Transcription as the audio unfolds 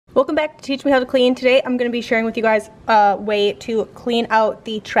Welcome back to Teach Me How to Clean. Today I'm going to be sharing with you guys a way to clean out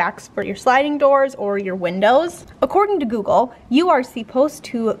the tracks for your sliding doors or your windows. According to Google, you are supposed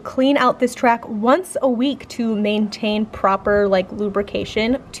to clean out this track once a week to maintain proper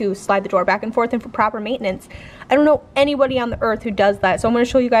lubrication to slide the door back and forth and for proper maintenance. I don't know anybody on the earth who does that, so I'm going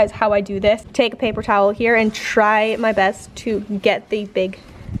to show you guys how I do this. Take a paper towel here and try my best to get the big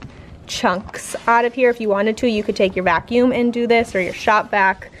chunks out of here. If you wanted to, you could take your vacuum and do this, or your shop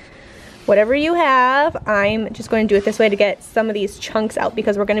vac. Whatever you have, I'm just going to do it this way to get some of these chunks out,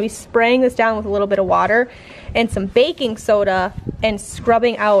 because we're going to be spraying this down with a little bit of water and some baking soda and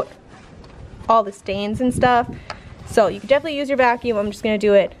scrubbing out all the stains and stuff. So you can definitely use your vacuum. I'm just going to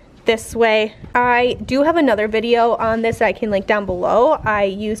do it this way. I do have another video on this that I can link down below. I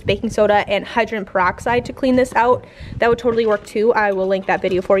used baking soda and hydrogen peroxide to clean this out. That would totally work too. I will link that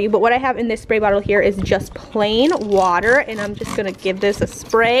video for you. But what I have in this spray bottle here is just plain water, and I'm just going to give this a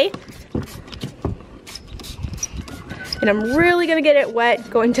spray. And I'm really going to get it wet,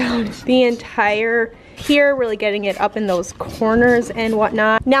 going down the entire here, really getting it up in those corners and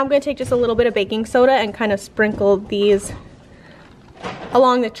whatnot. Now I'm going to take just a little bit of baking soda and kind of sprinkle these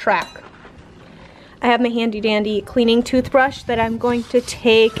along the track. I have my handy dandy cleaning toothbrush that I'm going to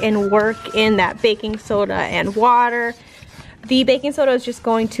take and work in that baking soda and water. The baking soda is just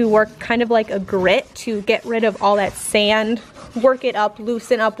going to work kind of like a grit to get rid of all that sand, work it up,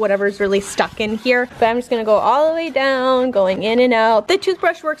 loosen up whatever's really stuck in here. But I'm just going to go all the way down, going in and out. The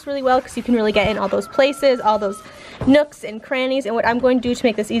toothbrush works really well because you can really get in all those places, all those nooks and crannies. And what I'm going to do to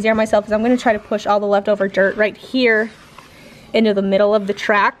make this easier on myself is I'm going to try to push all the leftover dirt right here into the middle of the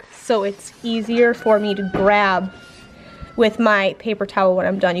track, so it's easier for me to grab with my paper towel when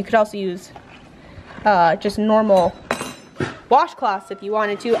I'm done. You could also use just normal washcloths if you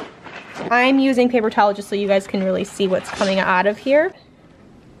wanted to. I'm using paper towel just so you guys can really see what's coming out of here.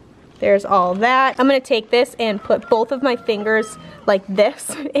 There's all that. I'm going to take this and put both of my fingers like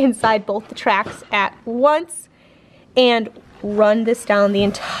this inside both the tracks at once and run this down the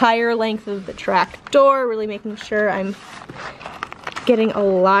entire length of the track door, really making sure I'm getting a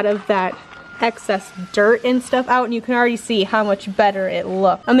lot of that excess dirt and stuff out, and you can already see how much better it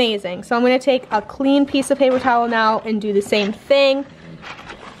looks. Amazing. So I'm going to take a clean piece of paper towel now and do the same thing,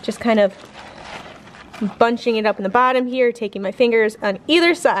 just kind of bunching it up in the bottom here, taking my fingers on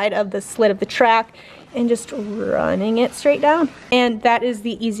either side of the slit of the track and just running it straight down. And that is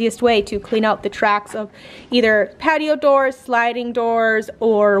the easiest way to clean out the tracks of either patio doors, sliding doors,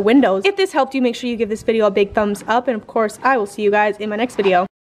 or windows. If this helped you, make sure you give this video a big thumbs up, and of course I will see you guys in my next video.